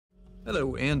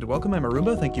Hello and welcome, I'm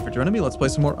Arumba. Thank you for joining me. Let's play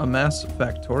some more AMASS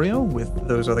Factorio with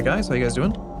those other guys. How you guys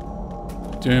doing?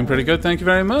 Doing pretty good, thank you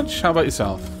very much. How about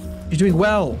yourself? You're doing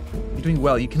well. You're doing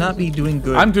well. You cannot be doing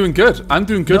good. I'm doing good. I'm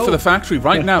doing good for the factory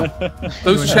right now.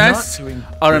 Those chests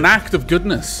are an act of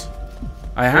goodness.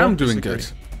 I am doing good.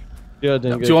 You're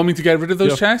doing Do you want me to get rid of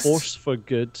those chests? Force for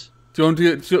good. Do you want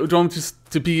me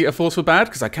to be a force for bad?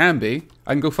 Because I can be.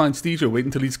 I can go find Steejo, wait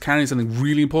until he's carrying something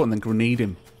really important, then grenade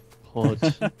him. Fill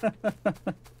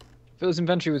his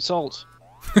inventory with salt.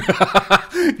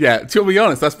 Yeah, to be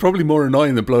honest, that's probably more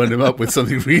annoying than blowing him up with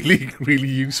something really, really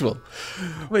useful.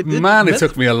 Wait, it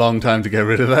took me a long time to get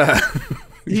rid of that.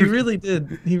 He really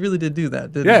did. He really did do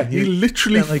that, didn't Yeah, he? he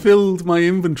literally filled my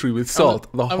inventory with salt.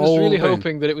 I was really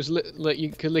hoping that it was like you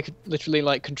could literally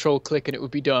like control click and it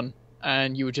would be done,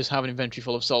 and you would just have an inventory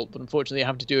full of salt. But unfortunately, I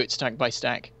have to do it stack by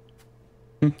stack.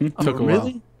 Took a while.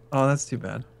 Really? Oh, that's too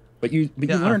bad. But you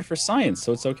learned for science,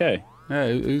 so it's okay. Yeah,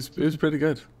 it was pretty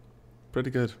good. Pretty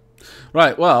good.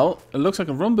 Right, well, it looks like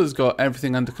Arumba's got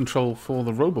everything under control for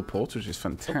the Roboport, which is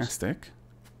fantastic.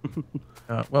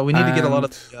 Well, we need to get a lot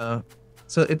of...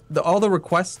 all the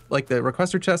requests, like the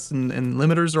requester chests and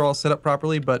limiters are all set up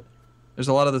properly, but there's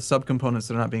a lot of the subcomponents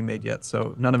that are not being made yet,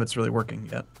 so none of it's really working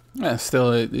yet. Yeah,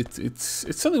 still, it's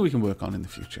something we can work on in the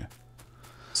future.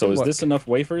 So is this enough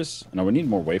wafers? No, we need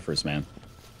more wafers, man.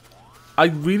 I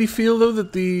really feel, though,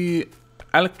 that the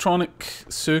electronic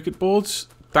circuit boards,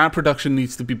 that production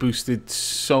needs to be boosted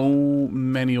so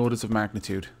many orders of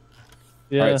magnitude.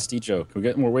 Yeah. All right, Steejo, can we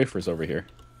get more wafers over here?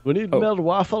 We need more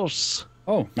waffles.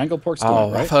 Oh, mango pork's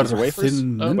doing right? These are wafers?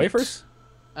 Wafers?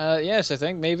 Yes, I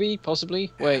think, maybe,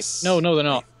 possibly. Wait, Yes. no, they're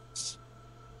not.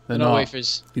 They're not not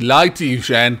wafers. He lied to you,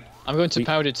 Shen. I'm going to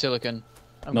powdered silicon.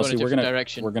 I'm going a different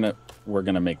direction. We're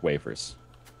gonna make wafers.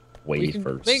 We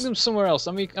can make them somewhere else.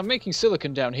 I'm making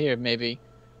silicon down here, maybe.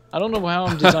 I don't know how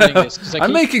I'm designing this. 'Cause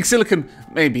I'm making silicon.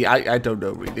 Maybe I don't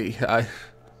know really.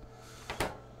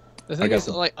 The thing is,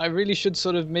 like, I really should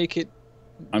sort of make it.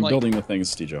 I'm building the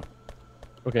things, Steejo.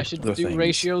 Okay. I should do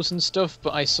ratios and stuff,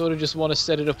 but I sort of just want to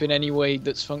set it up in any way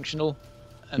that's functional,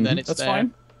 and then it's That's there.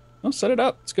 fine. No, set it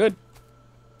up. It's good.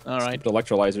 All right. The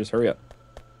electrolyzers. Hurry up.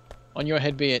 On your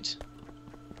head be it.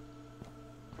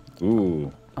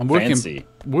 Ooh. I'm fancy.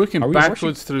 working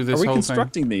backwards through this whole thing. Are we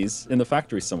constructing these in the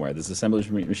factory somewhere? This assembly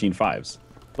machine 5s.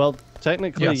 Well,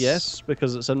 technically Yes. yes,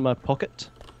 because it's in my pocket.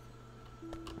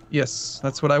 Yes,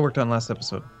 that's what I worked on last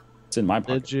episode. It's in my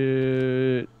pocket.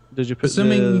 Did you put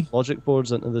Assuming- the logic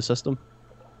boards into the system?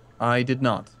 I did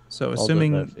not. So do it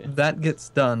assuming now for you. that gets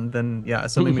done, then yeah,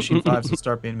 assembly machine 5s will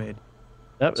start being made.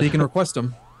 Yep. So you can request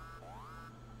them.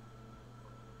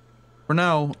 For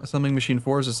now, assembling machine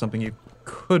 4s is something you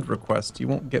could request. You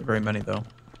won't get very many, though.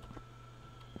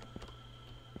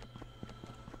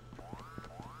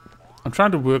 I'm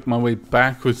trying to work my way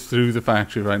backwards through the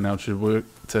factory right now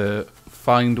to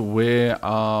find where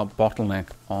our bottleneck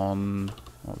on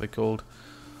what are they called?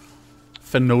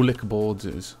 Phenolic boards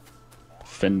is.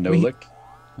 Phenolic?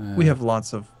 We have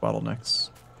lots of bottlenecks.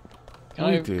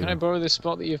 Can I borrow this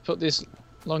spot that you've put this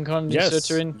long condenser Yes.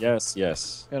 inserter in?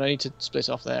 Yes. And I need to split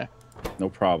off there. No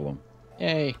problem.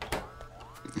 Yay.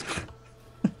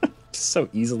 So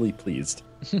easily pleased.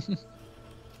 This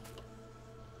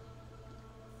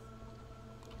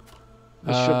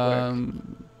should work.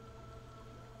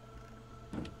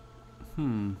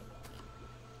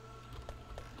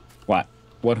 What?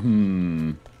 What?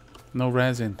 No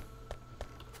resin.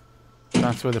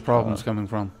 That's where the problem's coming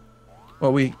from.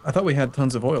 Well, I thought we had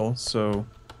tons of oil, so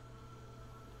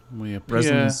We appear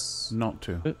Resin's- not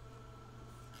to.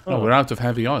 No, we're out of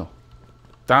heavy oil.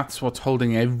 That's what's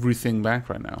holding everything back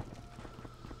right now.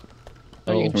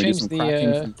 Oh, you Can can we do change some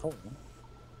cracking the from coal?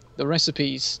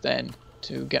 recipes then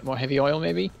to get more heavy oil,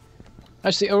 maybe.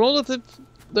 Actually, are all of the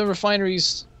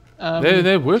refineries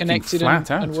They're working connected flat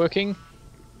and out. working?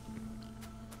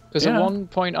 Because Yeah. at one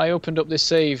point I opened up this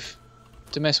save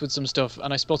to mess with some stuff,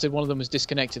 and I spotted one of them was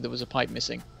disconnected. There was a pipe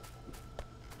missing.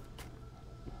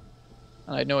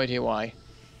 And I had no idea why.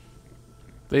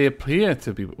 They appear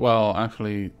to be... Well,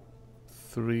 actually,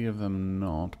 3 of them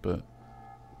not, but...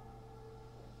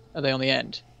 Are they on the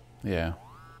end? Yeah.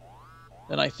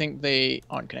 Then I think they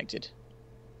aren't connected.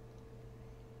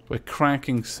 We're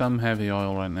cracking some heavy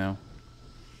oil right now.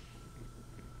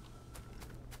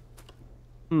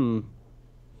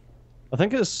 I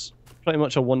think it's pretty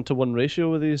much a 1-to-1 ratio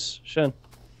with these, Shen.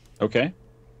 Okay.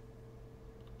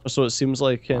 So it seems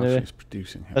like anyway. She's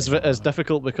producing heavy It's oil.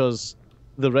 difficult because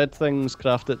the red things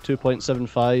craft at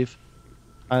 2.75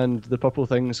 and the purple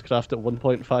things craft at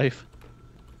 1.5.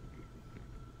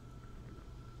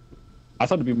 I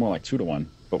thought it'd be more like 2-to-1,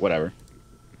 but whatever.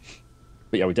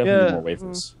 But yeah, we definitely need Yeah, more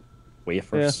wafers.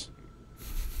 Wafers.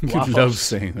 You Waffles. love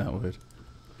saying that word.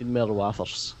 Need more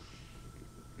wafers.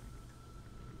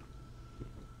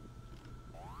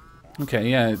 Okay,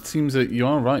 yeah, it seems that you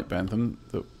are right, Bentham,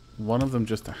 that one of them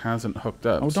just hasn't hooked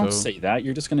up. Oh, don't so say that.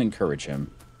 You're just going to encourage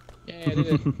him. Yeah, I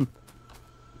did.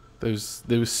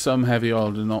 there was some heavy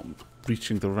oil not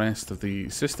reaching the rest of the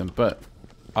system, but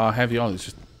our heavy oil is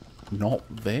just not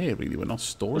there, really. We're not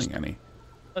storing any.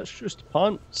 That's just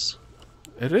pants.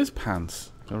 It is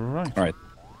pants. You're right. All right.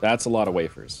 That's a lot of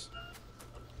wafers.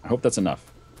 I hope that's enough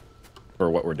for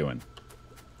what we're doing.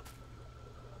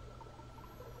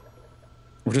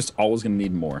 We're just always going to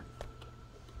need more.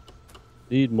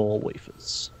 Need more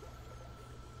wafers.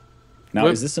 Now,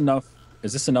 Well- is this enough?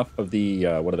 Is this enough of the,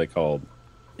 what are they called?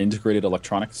 Integrated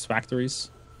electronics factories?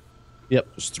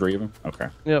 Yep. Just 3 of them? Okay.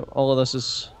 Yep, all of this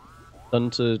is done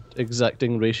to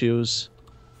exacting ratios.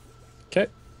 Okay.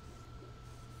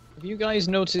 Have you guys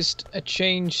noticed a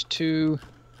change to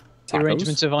the Tacos?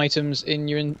 arrangements of items in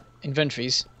your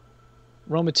inventories?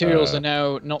 Raw materials Uh, are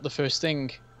now not the first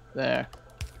thing there.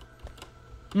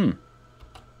 Is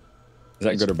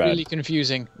that It's good or bad? really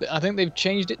confusing. I think they've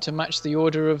changed it to match the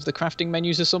order of the crafting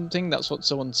menus or something. That's what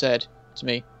someone said to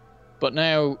me. But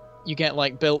now you get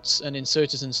like belts and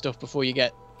inserters and stuff before you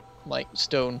get like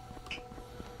stone.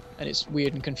 And it's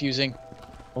weird and confusing.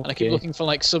 And I keep Okay. looking for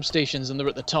like substations and they're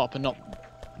at the top and not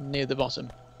near the bottom.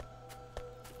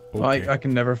 Well, I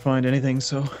can never find anything,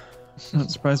 so not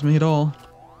surprise me at all.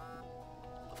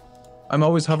 I'm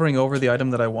always hovering over the item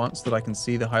that I want so that I can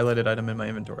see the highlighted item in my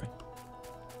inventory.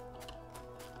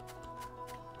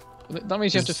 That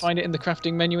means you have to find it in the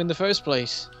crafting menu in the first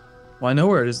place. Well, I know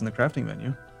where it is in the crafting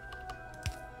menu.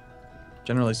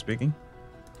 Generally speaking.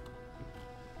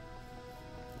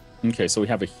 Okay, so we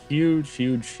have a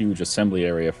huge assembly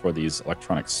area for these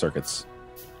electronic circuits.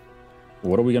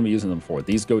 What are we going to be using them for?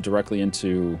 These go directly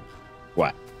into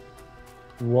what?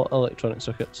 What electronic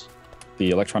circuits?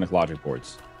 The electronic logic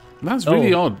boards. That's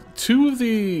really odd. Two of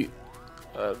the...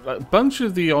 a bunch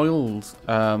of the oils,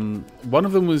 one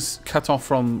of them was cut off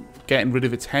from getting rid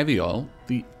of its heavy oil.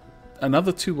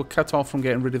 Another 2 were cut off from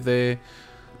getting rid of their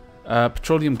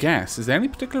petroleum gas. Is there any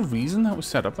particular reason that was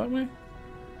set up that way?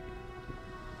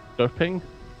 Derping?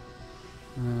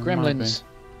 Gremlins.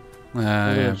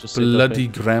 Yeah, just say bloody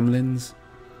gremlins.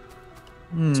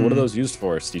 So what are those used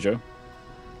for, Stejo?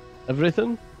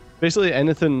 Everything? Basically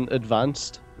anything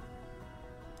advanced.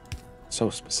 So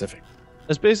specific.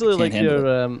 It's basically Can't like handle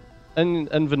your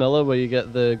in vanilla where you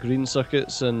get the green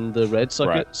circuits and the red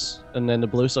circuits and then the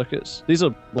blue circuits. These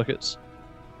are circuits.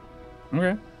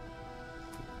 Okay.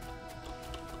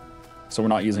 So we're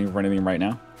not using it for anything right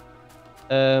now?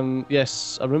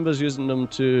 Yes, Arumba's using them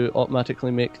to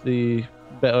automatically make the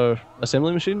better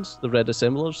assembly machines, the red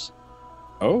assemblers,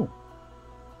 Oh.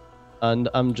 and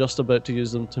I'm just about to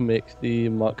use them to make the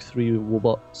Mark III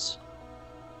robots.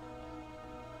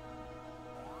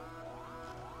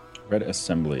 Red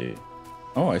assembly.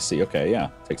 Oh, I see. Okay, yeah.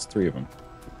 Takes 3 of them.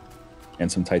 And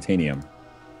some titanium.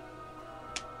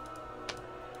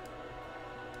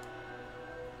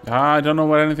 I don't know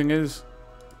what anything is.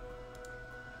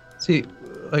 See,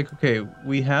 like, okay,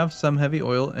 we have some heavy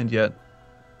oil, and yet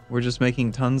we're just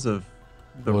making tons of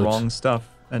the Wood. wrong stuff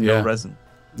and Yeah. no resin.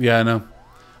 Yeah, I know.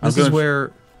 This is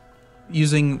where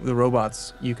using the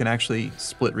robots, you can actually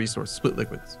split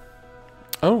liquids.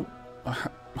 Oh,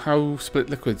 how split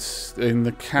liquids in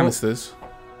the canisters?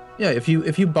 Yeah, if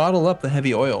you bottle up the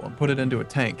heavy oil and put it into a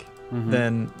tank,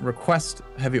 then request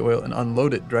heavy oil and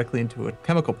unload it directly into a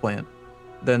chemical plant,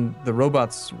 then the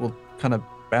robots will kind of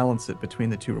balance it between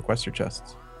the 2 requester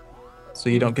chests. So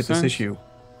you don't get this Sense. issue.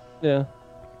 Yeah,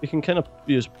 you can kind of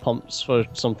use pumps for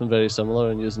something very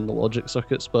similar and using the logic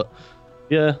circuits, but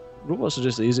yeah, robots are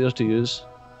just easier to use.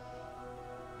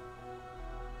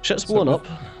 Shit's blown up.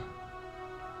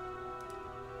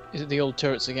 Is it the old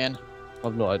turrets again?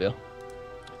 I've no idea.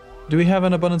 Do we have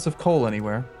an abundance of coal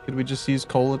anywhere? Could we just use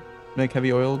coal to make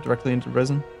heavy oil directly into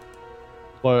resin?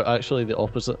 We're actually the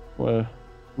opposite. We're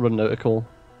running out of coal.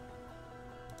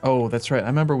 Oh, that's right. I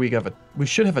remember we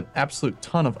should have an absolute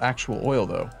ton of actual oil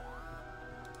though.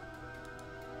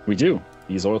 We do.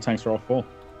 These oil tanks are all full.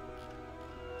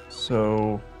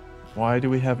 So why do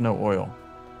we have no oil?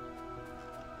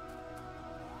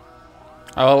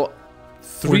 Well,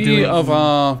 3 doing of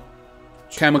our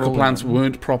chemical scrolling. plants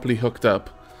weren't properly hooked up,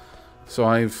 so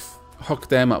I've hooked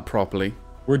them up properly.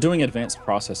 We're doing advanced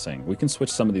processing. We can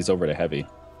switch some of these over to heavy.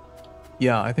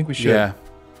 Yeah, I think we should. Yeah,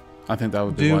 I think that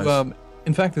would be wise.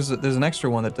 In fact, there's an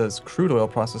extra one that does crude oil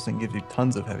processing, gives you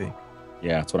tons of heavy.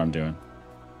 Yeah, that's what I'm doing.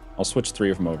 I'll switch 3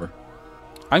 of them over.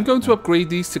 I'm going to upgrade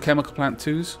these to chemical plant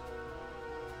 2s.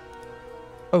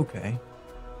 okay.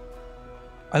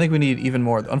 I think we need even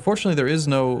more. Unfortunately, there is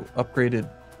no upgraded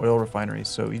oil refinery,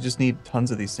 so you just need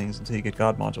tons of these things until you get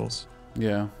God modules.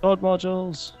 Yeah. God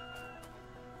modules.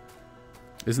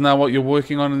 Isn't that what you're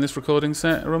working on in this recording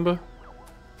set, Rumba?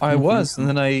 I was, and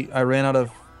then I ran out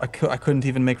of... I couldn't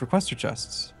even make requester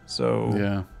chests, so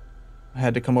Yeah. I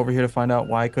had to come over here to find out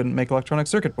why I couldn't make electronic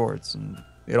circuit boards, and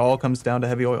it all comes down to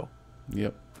heavy oil.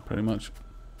 Yep, pretty much.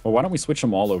 Well, why don't we switch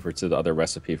them all over to the other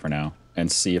recipe for now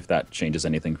and see if that changes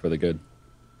anything for the good?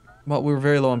 Well, we were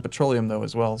very low on petroleum, though,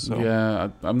 as well, so... Yeah,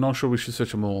 I'm not sure we should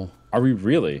switch them all. Are we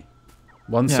really?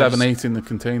 178 in the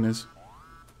containers.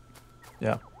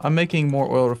 Yeah, I'm making more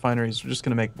oil refineries. We're just going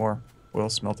to make more oil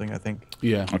smelting, I think.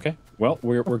 Yeah. Okay. Well,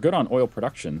 we're good on oil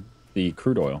production, the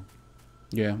crude oil.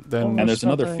 Yeah, then... And there's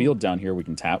another field down here we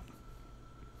can tap.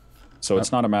 So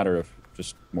it's not a matter of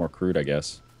just more crude, I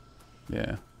guess.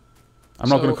 Yeah. I'm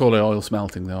not going to call it oil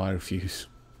smelting, though. I refuse.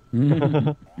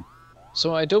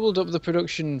 So I doubled up the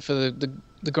production for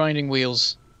the grinding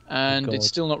wheels, and it's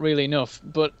still not really enough.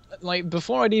 But like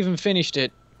before I'd even finished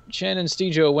it, Shen and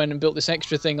Stejo went and built this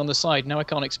extra thing on the side. Now I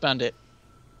can't expand it.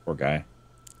 Poor guy.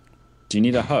 Do you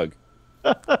need a hug?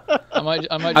 I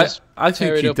might just I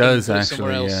tear think it he up does, and put it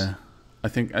somewhere actually, else. yeah.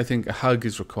 I think a hug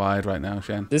is required right now,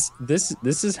 Shen. This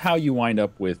is how you wind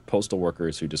up with postal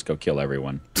workers who just go kill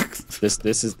everyone. This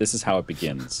is how it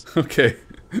begins. Okay.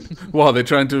 Well, they're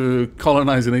trying to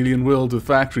colonize an alien world with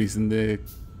factories, and their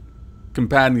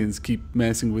companions keep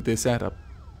messing with their setup.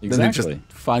 Exactly. Then they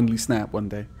just finally snap one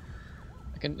day.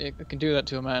 I can do that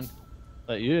to a man.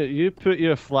 Like you put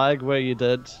your flag where you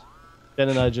did, Ken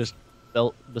and I just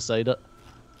built beside it.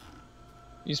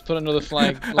 You just put another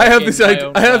flag. I have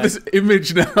this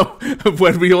image now of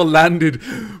when we all landed.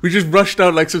 We just rushed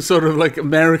out like some sort of like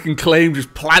American claim,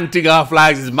 just planting our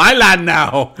flags. It's my land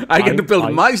now. I get to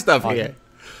build my stuff here.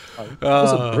 It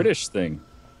was a British thing.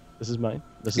 This is mine.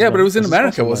 This is Yeah, mine. but it was in This is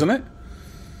America, also wasn't it?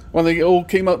 When they all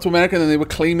came out to America and then they were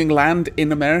claiming land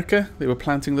in America, they were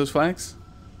planting those flags.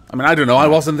 I mean, I don't know. I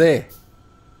wasn't there.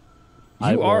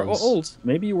 You are was old.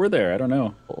 Maybe you were there. I don't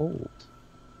know. old.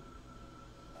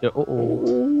 You're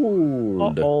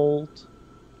old. Old.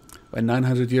 When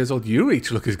 900 years old you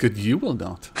each look as good, you will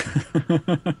not.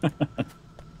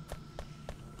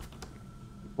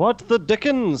 What the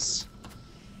dickens?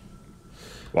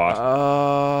 What?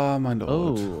 My lord.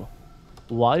 Oh.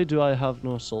 Why do I have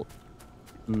no salt?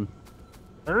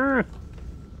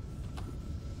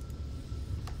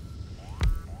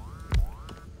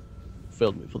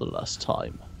 Failed me for the last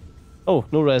time. Oh,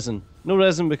 no resin. No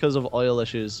resin because of oil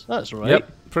issues. That's right.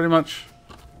 Yep, pretty much.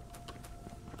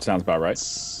 Sounds about right.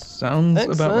 Sounds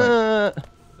Fix about right. that.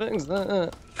 Fix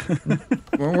that.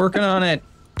 We're working on it.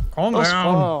 Calm Oh,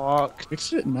 down. fuck.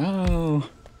 Fix it now.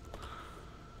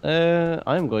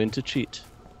 I'm going to cheat.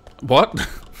 What?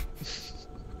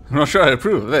 I'm not sure I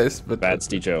approve of this, but... Bad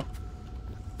Stejo.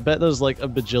 I bet there's like a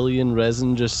bajillion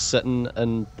resin just sitting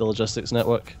in the logistics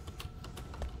network.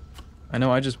 I know,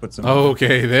 I just put some...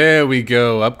 Okay, there we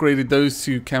go. Upgraded those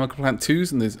to chemical plant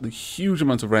 2s, and there's a huge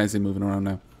amount of resin moving around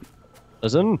now.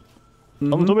 Resin?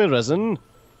 Come to me, resin.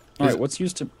 All right, what's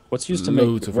used to Loads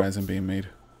make of resin being made.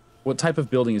 what type of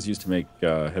building is used to make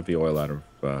heavy oil out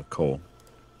of coal?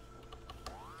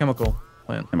 Chemical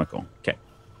plant. Chemical. Okay.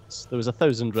 There was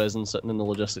 1,000 resin sitting in the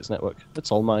logistics network.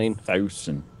 It's all mine.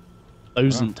 1,000.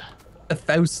 1,000.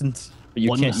 1,000. But you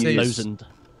can't use 1,000.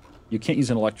 you can't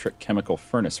use an electric chemical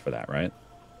furnace for that, right?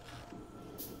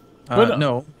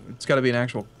 No, it's got to be an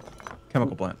actual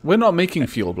chemical plant. We're not making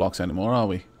fuel blocks anymore, are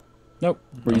we? Nope.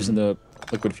 We're using the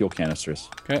liquid fuel canisters.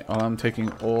 Okay, well, I'm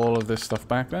taking all of this stuff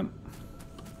back then.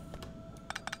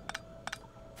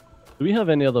 Do we have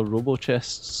any other robo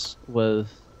chests with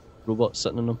robots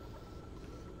sitting in them?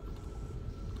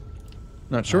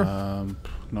 Not sure.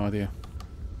 No idea.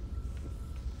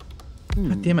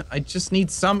 God damn it! I just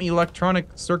need some electronic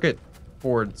circuit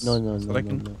boards. No.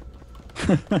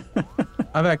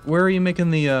 Ivak, where are you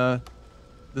making the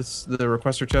the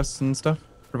requester chests and stuff?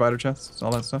 Provider chests,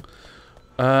 all that stuff.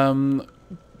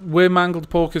 Where Mangled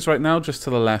Pork is right now, just to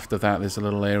the left of that, there's a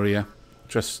little area.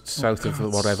 Just south of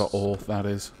whatever ore that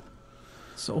is.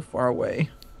 So far away.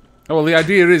 Oh, well, the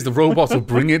idea is the robots will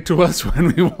bring it to us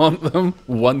when we want them,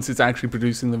 once it's actually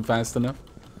producing them fast enough.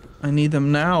 I need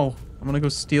them now. I'm gonna go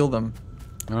steal them.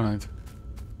 Alright.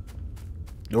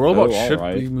 The robots all should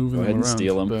right. be moving Go them ahead and around,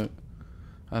 steal 'em. but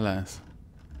alas.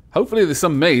 Hopefully there's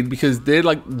some made, because they're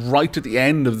like right at the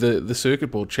end of the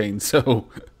circuit board chain, so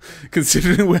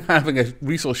considering we're having a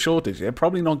resource shortage, they're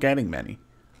probably not getting many.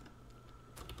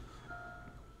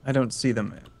 I don't see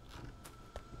them.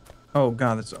 Oh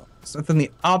god, that's on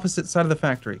the opposite side of the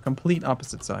factory. Complete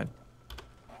opposite side.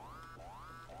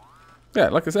 Yeah,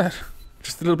 like I said,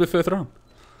 just a little bit further on.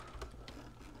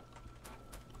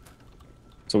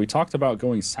 So we talked about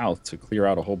going south to clear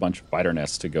out a whole bunch of spider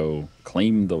nests to go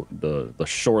claim the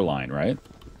shoreline, right?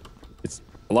 It's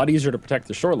a lot easier to protect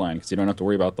the shoreline because you don't have to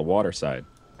worry about the water side.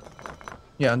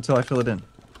 Yeah, until I fill it in.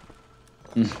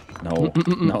 No,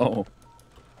 no.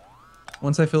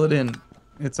 Once I fill it in,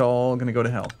 it's all gonna go to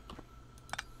hell.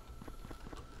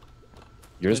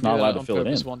 You're just We'll not do allowed that to on fill it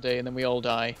purpose in. one day, and then we all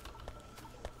die.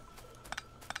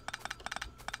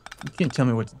 You can't tell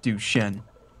me what to do, Shen.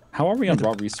 How are we on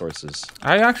raw resources?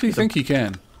 I actually think he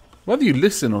can. Whether you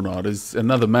listen or not is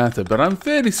another matter, but I'm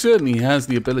fairly certain he has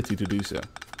the ability to do so.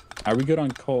 Are we good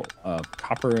on coal,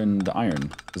 copper and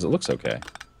iron? Because it looks okay.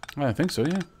 I think so,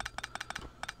 yeah.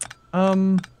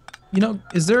 You know,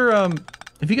 is there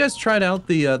have you guys tried out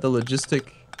the logistic?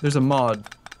 There's a mod.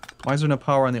 Why is there no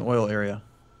power in the oil area?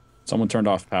 Someone turned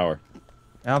off power.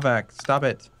 Alvac, stop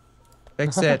it.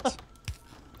 Fix it.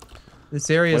 This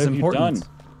area What is have important. you done?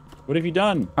 What have you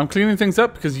done? I'm cleaning things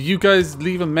up because you guys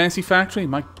leave a messy factory.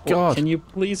 My God. Can you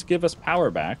please give us power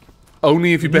back?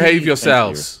 Only if you behave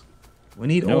yourselves. We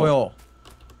need No. oil.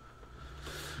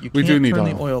 You We can't do need turn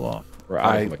oil. the oil off. We're out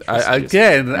of I electricity.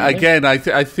 again, I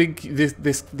think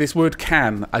this word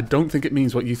 "can." I don't think it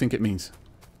means what you think it means.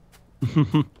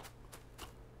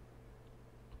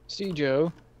 See,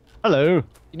 Joe. Hello.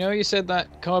 You know, you said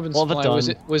that carbon What have I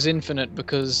supply done? was infinite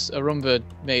because Arumba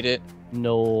made it.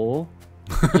 No.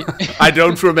 I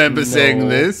don't remember saying No.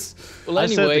 this. Well, I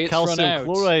anyway, said the it's run calcium out.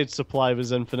 chloride supply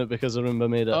was infinite because Arumba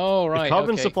made it. Oh, right. The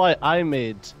carbon okay. supply I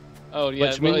made, Oh, yeah.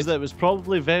 which well, means that it was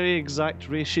probably very exact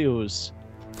ratios.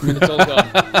 it's all gone.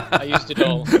 I used it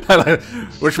all.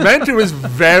 Which meant it was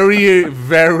very,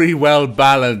 very well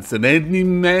balanced, and any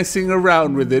messing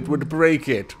around with it would break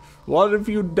it. What have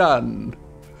you done?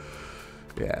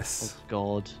 Yes.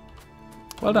 God.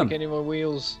 Well Don't make done. any more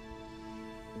wheels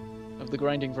of the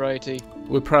grinding variety.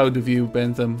 We're proud of you,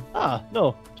 Bentham. Ah,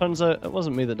 no. Turns out it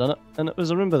wasn't me that done it, and it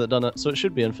was Arumba that done it, so it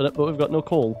should be infinite, but we've got no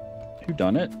coal. Who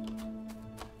done it?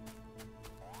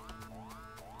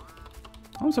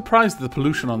 I'm surprised the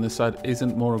pollution on this side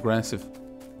isn't more aggressive.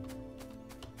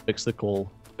 Fix the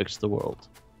coal, fix the world.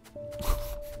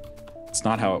 It's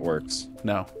not how it works.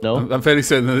 No. No? I'm fairly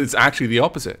certain that it's actually the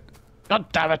opposite. God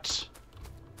damn it!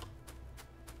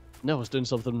 No, I was doing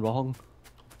something wrong.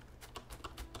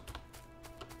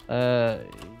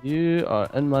 You are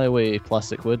in my way,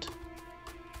 plastic wood.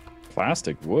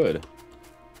 Plastic wood.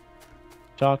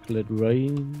 Chocolate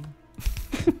rain.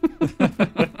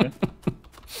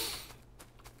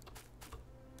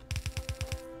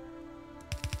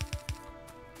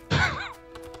 There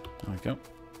we go.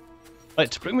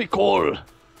 Right, bring me coal!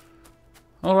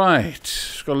 Alright.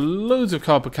 Got loads of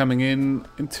copper coming in.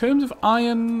 In terms of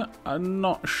iron, I'm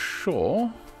not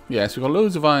sure. Yes, we've got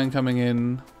loads of iron coming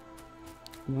in.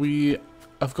 We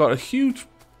have got a huge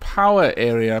power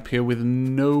area up here with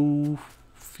no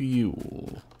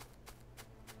fuel.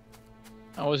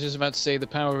 I was just about to say the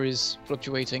power is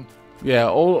fluctuating. Yeah,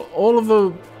 all of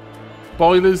the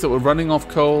boilers that were running off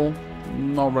coal,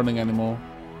 not running anymore.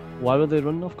 Why were they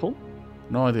running off coal?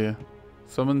 No idea.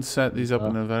 Someone set these up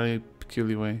in a very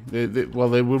peculiar way. Well,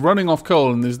 they were running off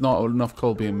coal, and there's not enough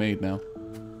coal being made now.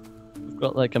 We've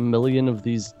got like 1 million of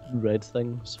these red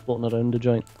things floating around the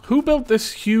joint. Who built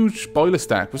this huge boiler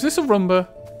stack? Was this a Rumba?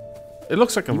 It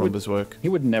looks like a Rumba's work. He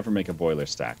would never make a boiler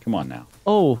stack. Come on now.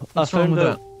 Oh, What's wrong with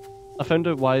that? I found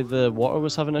out why the water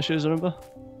was having issues, remember?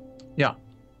 Yeah.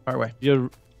 Far away. Your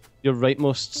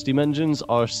rightmost steam engines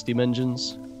are steam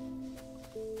engines.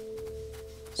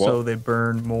 So they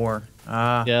burn more.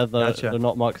 Ah, Yeah, they're gotcha.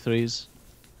 not Mark IIIs.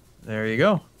 There you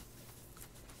go.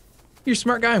 You're a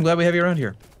smart guy. I'm glad we have you around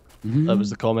here. That was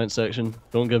the comment section.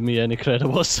 Don't give me any credit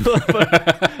whatsoever.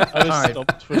 I was Alright.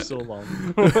 stopped for so long.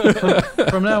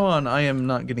 From now on, I am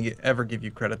not going to ever give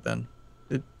you credit then.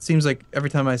 It seems like every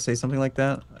time I say something like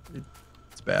that,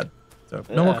 it's bad. So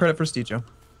no more Yeah. credit for Steejo.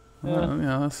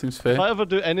 Yeah, that seems If fair. I ever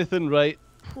do anything right,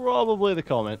 probably the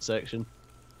comment section.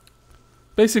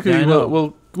 Basically, Yeah, I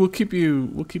know. we'll keep you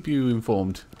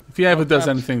informed. If he ever does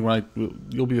crap. anything right,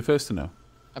 you'll be the first to know.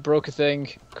 I broke a thing.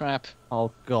 Crap.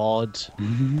 Oh God.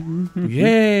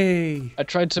 Yay! I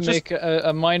tried to Just- make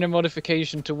a minor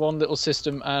modification to one little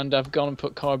system, and I've gone and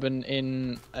put carbon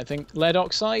in, I think, lead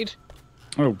oxide.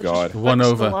 Oh God. One Fix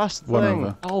over. The last One thing.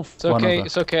 over. Oh, It's One okay. over.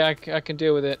 It's okay. I can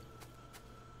deal with it.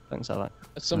 thanks, Alec.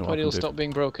 At some You're point, welcome, it'll dude. stop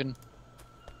being broken.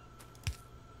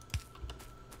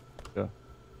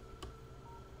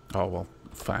 Oh well,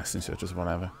 fast inserters,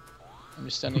 whatever. I'm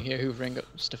just standing here hoovering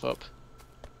stuff up.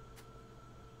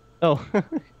 Oh, Are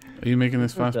you making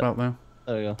this fast Okay. belt now?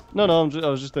 There we go. No, I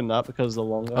was just doing that because the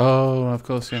longer. Oh, of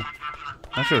course, yeah.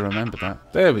 I should have remembered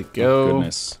that. There we Oh, go.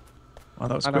 goodness. Wow,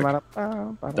 that was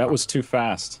quick. That was too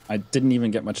fast. I didn't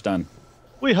even get much done.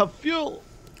 We have fuel!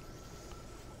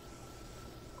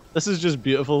 This is just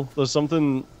beautiful. There's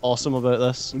something awesome about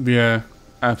this. Yeah,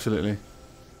 absolutely.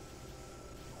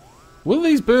 Will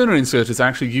these burner inserters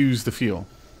actually use the fuel?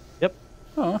 Yep.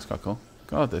 Oh, that's quite cool.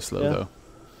 God, they're slow, Yeah. though.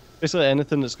 Basically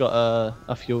anything that's got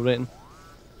a fuel rating.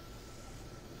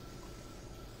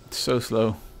 It's so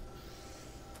slow.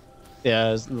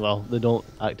 Yeah, well, they don't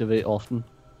activate often.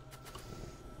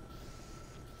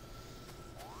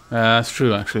 That's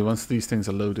true, actually. Once these things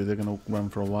are loaded, they're going to run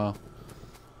for a while.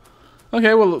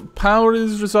 Okay, well, power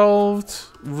is resolved.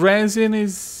 Resin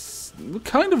is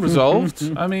kind of resolved.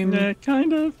 I mean, Yeah,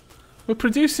 kind of. we're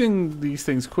producing these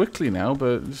things quickly now,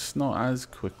 but just not as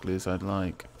quickly as I'd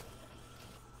like.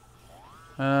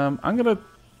 I'm going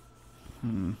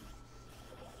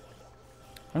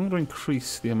to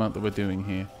increase the amount that we're doing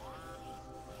here.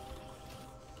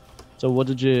 So what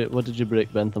did you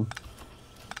break, Bentham?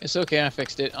 It's okay, I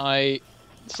fixed it. I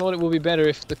thought it would be better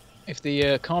if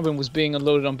the carbon was being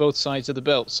unloaded on both sides of the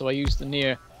belt, so I used the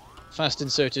near fast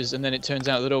inserters, and then it turns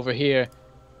out that over here,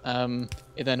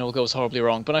 it then all goes horribly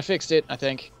wrong. But I fixed it, I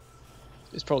think.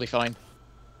 It's probably fine.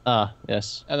 Ah,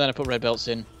 yes. And then I put red belts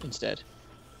in instead.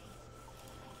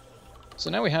 So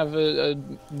now we have a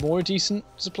more decent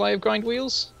supply of grind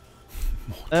wheels.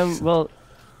 Well...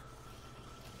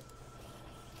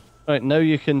 Right, now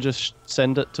you can just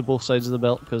send it to both sides of the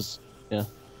belt, because, yeah,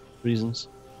 reasons.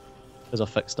 Because I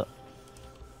fixed it.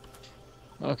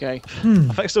 Okay.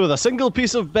 I fixed it with a single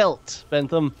piece of belt,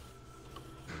 Bentham.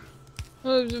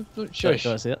 Shush.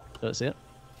 Do I see it? Do I see it?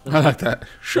 I like that.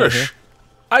 Shush.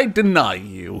 I deny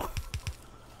you.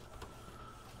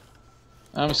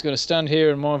 I'm just going to stand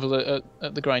here and marvel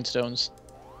at the grindstones.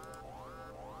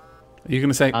 Are you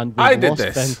going to say, And I we've did lost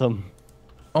this? Bentham.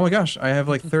 Oh my gosh, I have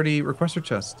like 30 requester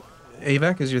chests.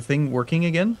 AVAC, is your thing working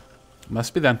again?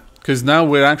 Must be then. Because now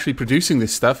we're actually producing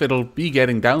this stuff. It'll be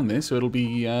getting down there, so it'll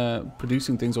be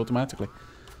producing things automatically.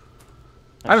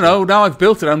 I don't know. Now I've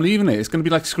built it, I'm leaving it. It's going to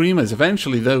be like Screamers.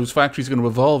 Eventually, those factories are going to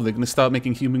evolve. They're going to start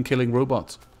making human-killing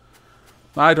robots.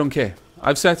 I don't care.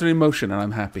 I've set it in motion, and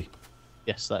I'm happy.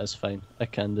 Yes, that is fine. I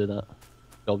can do that.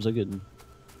 Job's a good one.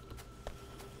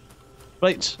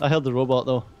 Right, I held the robot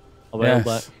though. A while Yes.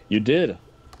 back. You did.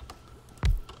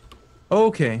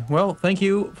 Okay, well, thank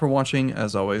you for watching,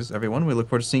 as always, everyone. We look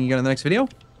forward to seeing you again in the next video.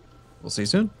 We'll see you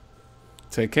soon.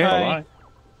 Take care.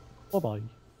 Bye-bye. Bye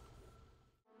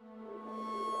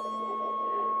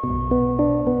bye.